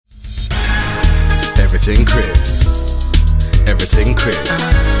Everything Chris. Everything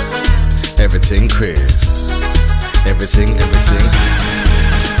Chris. Everything Chris. Everything, everything.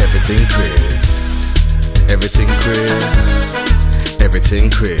 Everything Chris. Everything Chris. Everything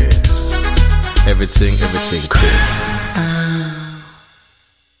Chris. Everything, everything Chris.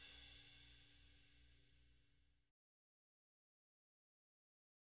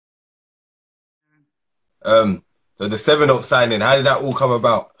 So the Sevenoaks signing, how did that all come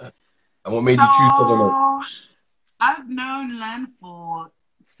about? And what made you choose Sevenoaks? So I've known Len for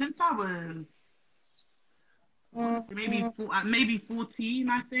since I was maybe 14,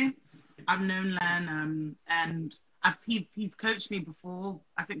 I think. I've known Len, and he's coached me before.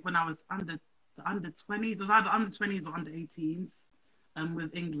 I think when I was under 20s, it was either under 20s or under 18s,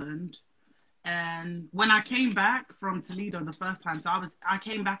 with England. And when I came back from Toledo the first time, so I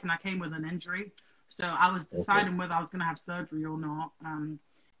came back and I came with an injury. So I was deciding whether I was going to have surgery or not.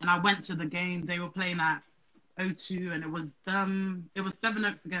 And I went to the game. They were playing at O2, and it was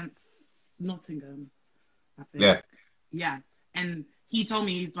Sevenoaks against Nottingham, I think. Yeah. Yeah. And he told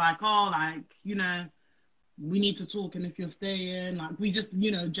me, he's like, oh, like, we need to talk, and if you're staying, like, we just,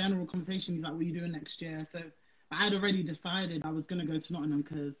 general conversation. He's like, what are you doing next year? So I had already decided I was going to go to Nottingham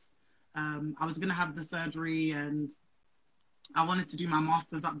because I was going to have the surgery, and I wanted to do my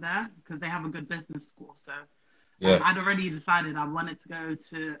master's up there because they have a good business school. So I'd already decided I wanted to go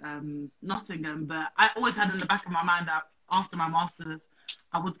to Nottingham, but I always had in the back of my mind that after my master's,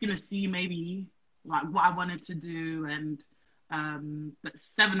 I was going to see maybe like what I wanted to do, and but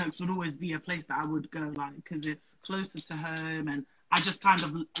Sevenoaks would always be a place that I would go, like, because it's closer to home, and I just kind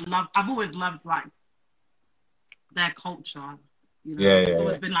of I've always loved like their culture. It's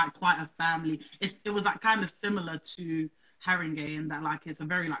always been like quite a family. It was like kind of similar to Haringey in that like it's a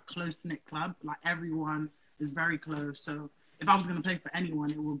very like close-knit club. Like everyone is very close. So if I was going to play for anyone,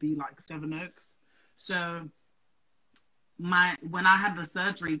 it would be like Sevenoaks. So when I had the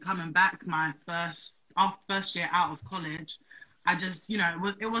surgery coming back, my first year out of college, I just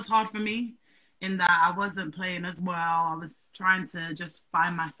it was hard for me in that I wasn't playing as well. I was trying to just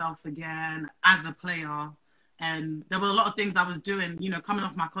find myself again as a player. And there were a lot of things I was doing, coming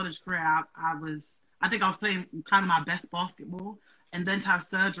off my college career. I think I was playing kind of my best basketball. And then to have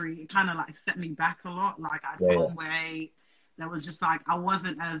surgery, it kind of like set me back a lot. Like I'd put on weight. There was just like, I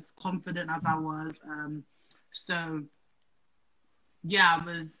wasn't as confident as I was. So yeah,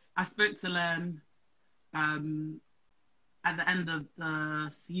 I spoke to Len at the end of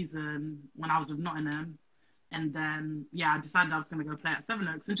the season when I was with Nottingham. And then, I decided I was going to go play at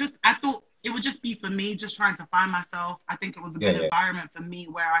Sevenoaks. And I thought it would just be for me, just trying to find myself. I think it was a good environment for me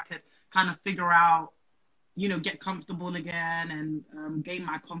where I could kind of figure out, get comfortable again and gain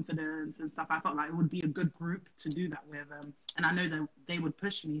my confidence and stuff. I felt like it would be a good group to do that with. And I know that they would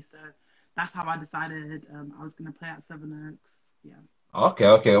push me. So that's how I decided I was going to play at Sevenoaks. Yeah.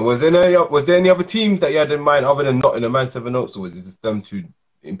 Okay. Was there any other teams that you had in mind other than Nottingham and Sevenoaks, or was it just them two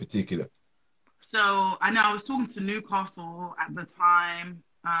in particular? So I know I was talking to Newcastle at the time.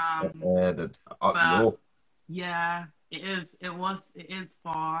 But yeah, it is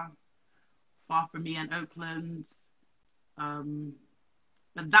far for me, and Oakland.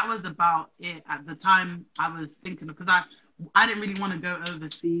 But that was about it at the time. I was thinking of, because I didn't really want to go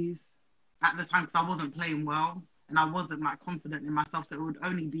overseas at the time because I wasn't playing well and I wasn't like confident in myself. So it would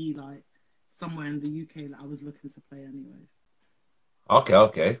only be like somewhere in the UK that I was looking to play anyways.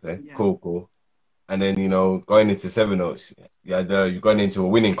 Okay. Yeah. Cool. And then, going into Sevenoaks, you're going into a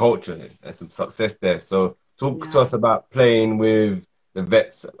winning culture and some success there. So talk to us about playing with the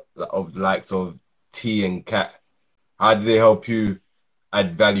vets of the likes of T and Cat. How did they help you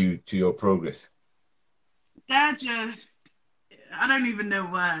add value to your progress? They're just, I don't even know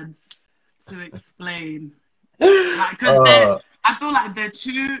words to explain. Like, because I feel like they're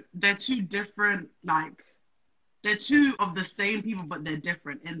two different, like, they're two of the same people, but they're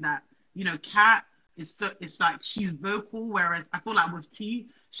different in that, Cat, it's like she's vocal, whereas I feel like with T,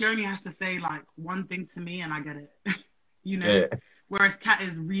 she only has to say like one thing to me and I get it. Whereas Cat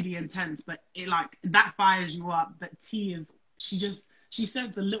is really intense, but it like that fires you up. But T is she says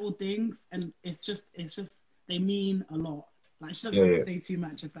the little things and it's just they mean a lot. Like she doesn't say too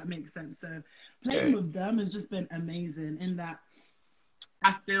much, if that makes sense. So playing with them has just been amazing in that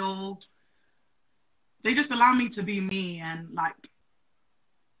I feel they just allow me to be me, and like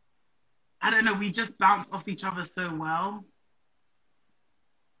I don't know, we just bounce off each other so well.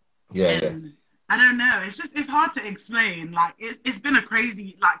 And I don't know. It's hard to explain. Like it's been a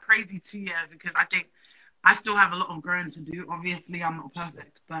crazy 2 years because I think I still have a lot of growing to do. Obviously, I'm not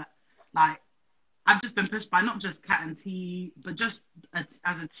perfect, but like I've just been pushed by not just Cat and T, but just as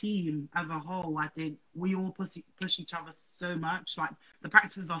a team, as a whole. I think we all push each other so much. Like the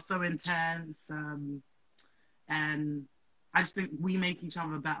practices are so intense, and I just think we make each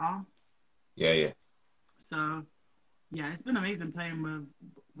other better. Yeah, yeah. So yeah, it's been amazing playing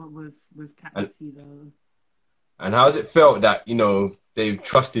with Cat and T though. And how has it felt that, you know, they've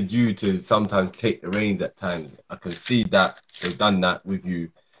trusted you to sometimes take the reins at times? I can see that they've done that with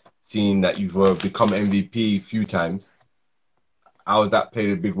you, seeing that you've become MVP a few times. How has that played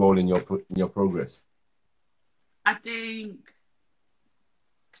a big role in your progress? I think,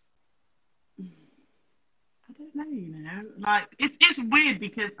 I don't know, you know, like it's weird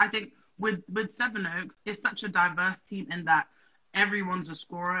because I think with Sevenoaks, it's such a diverse team in that everyone's a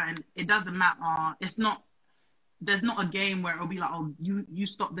scorer and it doesn't matter. There's not a game where it'll be like, oh, you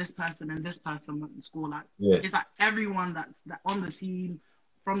stop this person and this person won't score. Like, it's like everyone that's on the team,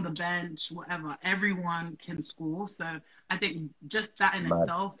 from the bench, whatever, everyone can score. So I think just that in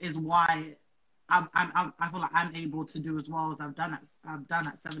itself is why I feel like I'm able to do as well as I've done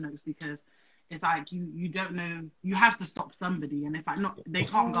at Sevenoaks, because it's like you don't know, you have to stop somebody, and it's like not, they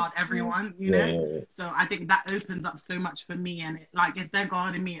can't guard everyone, you know. Yeah. So I think that opens up so much for me, and like if they're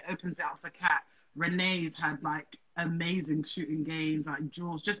guarding me, it opens it up for Kat. Renee's had like amazing shooting games, like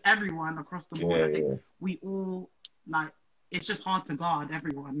Jules, just everyone across the board. I think we all, like, it's just hard to guard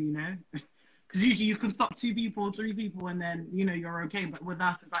everyone, you know, because usually you can stop 2 people, 3 people, and then, you know, you're okay. But with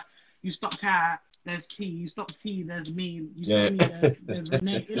us, it's like you stop Kat, there's T, you stop T, there's me, you stop me, there's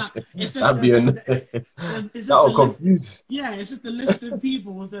Renee. Like, it's just that'll confuse. Yeah, it's just a list of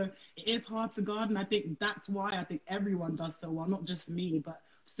people, so it's hard to guard, and I think that's why I think everyone does so well, not just me, but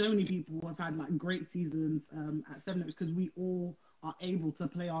so many people have had like great seasons at Sevenoaks, because we all are able to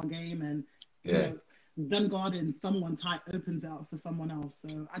play our game, and you know, them guarding someone tight opens it up for someone else.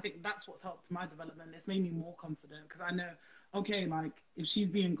 So I think that's what's helped my development. It's made me more confident, because I know, okay, like if she's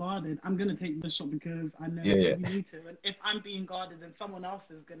being guarded, I'm gonna take this shot because I know we need to. And if I'm being guarded, then someone else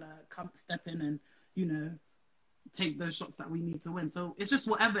is gonna step in and, you know, take those shots that we need to win. So it's just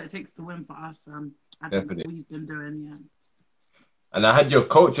whatever it takes to win for us. I think what we've been doing, And I had your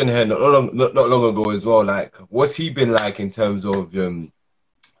coach in here not long ago as well. Like, what's he been like in terms of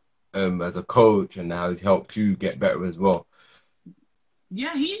as a coach, and how he's helped you get better as well?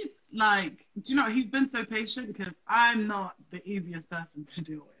 Yeah, he's like, you know, he's been so patient, because I'm not the easiest person to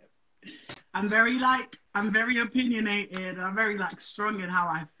deal with. I'm very opinionated. I'm very like strong in how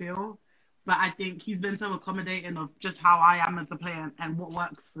I feel. But I think he's been so accommodating of just how I am as a player and what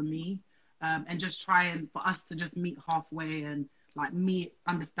works for me, and just trying for us to just meet halfway and like me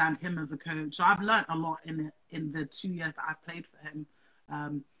understand him as a coach. So I've learned a lot in the 2 years that I've played for him.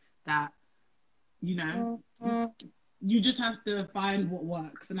 That, you know, you just have to find what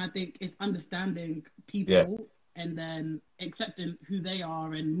works, and I think it's understanding people and then accepting who they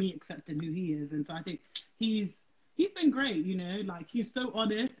are, and me accepting who he is. And so I think he's been great, you know, like he's so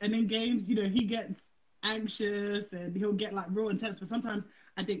honest, and in games, you know, he gets anxious and he'll get like real intense, but sometimes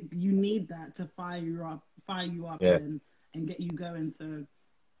I think you need that to fire you up and get you going. So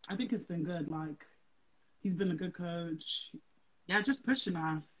I think it's been good. Like, he's been a good coach. Yeah, just pushing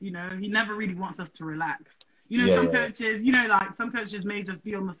us, you know. He never really wants us to relax. You know, some coaches, you know, like some coaches may just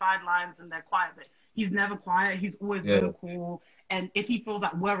be on the sidelines and they're quiet, but he's never quiet. He's always vocal. And if he feels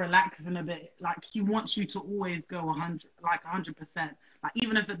like we're relaxing a bit, like he wants you to always go 100%. Like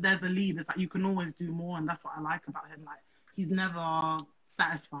even if there's a lead, it's like you can always do more, and that's what I like about him. Like he's never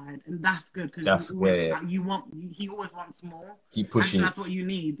satisfied, and that's good, because he always wants more. Keep pushing. And that's what you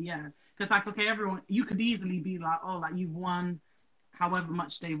need, Because like, okay, everyone, you could easily be like, oh, like you've won however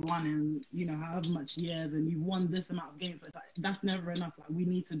much they've won in, you know, however much years, and you've won this amount of games, but it's like, that's never enough. Like we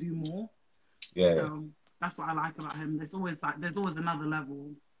need to do more. So that's what I like about him. There's always another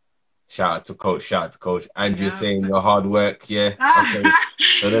level. Shout out to coach. Andrew saying your hard work, Okay.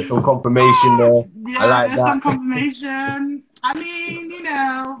 So there's some confirmation there. I like that. Some confirmation. I mean, you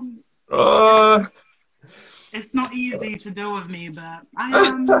know, it's not easy to deal with me, but I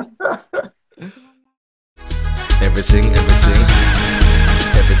am. Everything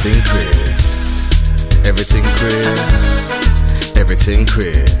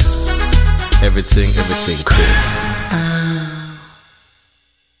Chris. Everything Chris.